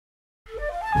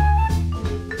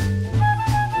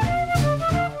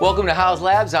Welcome to Houzz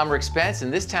Labs. I'm Rick Spence,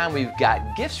 and this time we've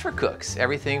got gifts for cooks.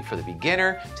 Everything for the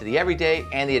beginner to the everyday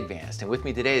and the advanced. And with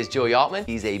me today is Joey Altman.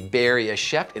 He's a Bay Area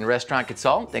chef and restaurant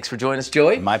consultant. Thanks for joining us,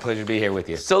 Joey. My pleasure to be here with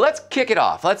you. So let's kick it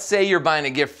off. Let's say you're buying a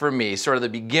gift for me, sort of the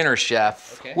beginner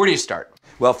chef. Okay. Where do you start?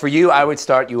 Well, for you, I would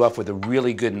start you off with a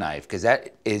really good knife, because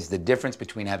that is the difference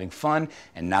between having fun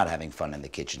and not having fun in the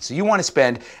kitchen. So you want to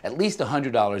spend at least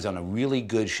 $100 on a really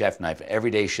good chef knife, an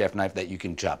everyday chef knife that you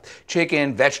can chop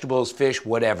chicken, vegetables, fish,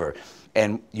 whatever.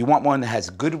 And you want one that has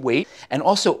good weight, and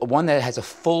also one that has a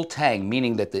full tang,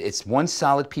 meaning that it's one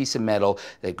solid piece of metal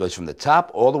that goes from the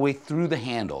top all the way through the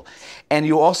handle. And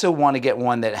you also want to get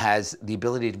one that has the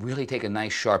ability to really take a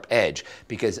nice sharp edge,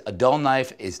 because a dull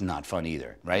knife is not fun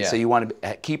either, right? Yeah. So you want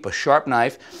to keep a sharp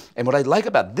knife. And what I like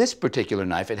about this particular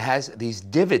knife, it has these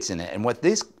divots in it. And what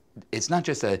this, it's not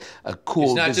just a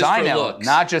cool design element,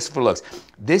 not just for looks.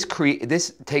 This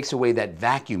takes away that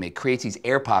vacuum. It creates these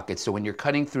air pockets, so when you're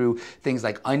cutting through things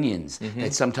like onions,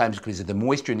 that sometimes because of the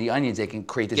moisture in the onions, they can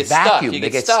create this vacuum. They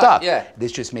get stuck. Yeah.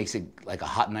 This just makes it like a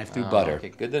hot knife through butter. Okay,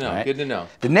 good to know, right? Good to know.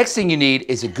 The next thing you need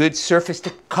is a good surface to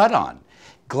cut on.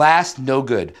 Glass, no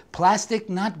good. Plastic,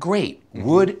 not great.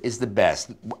 Wood is the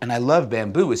best. And I love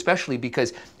bamboo, especially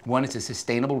because, one, it's a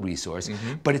sustainable resource,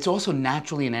 but it's also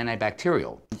naturally an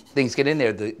antibacterial. Things get in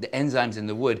there, the enzymes in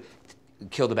the wood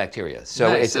kill the bacteria. So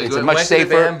nice. it's a much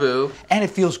safer, bamboo. And it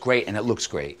feels great, and it looks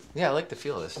great. Yeah, I like the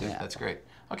feel of this, dude. Yeah. That's great.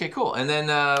 Okay, cool. And then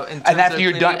after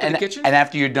you're done, and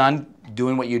after you're done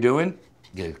doing what you're doing,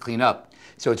 you gotta clean up.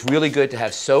 So it's really good to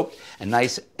have soap, a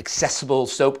nice accessible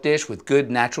soap dish with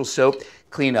good natural soap.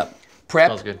 Clean up.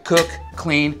 Prep, cook,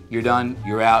 clean, you're done,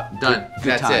 you're out. Done.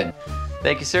 Good That's time. it.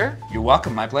 Thank you, sir. You're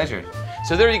welcome, my pleasure.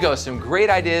 So there you go, some great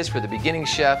ideas for the beginning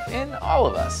chef and all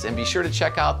of us. And be sure to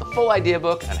check out the full idea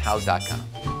book on houzz.com.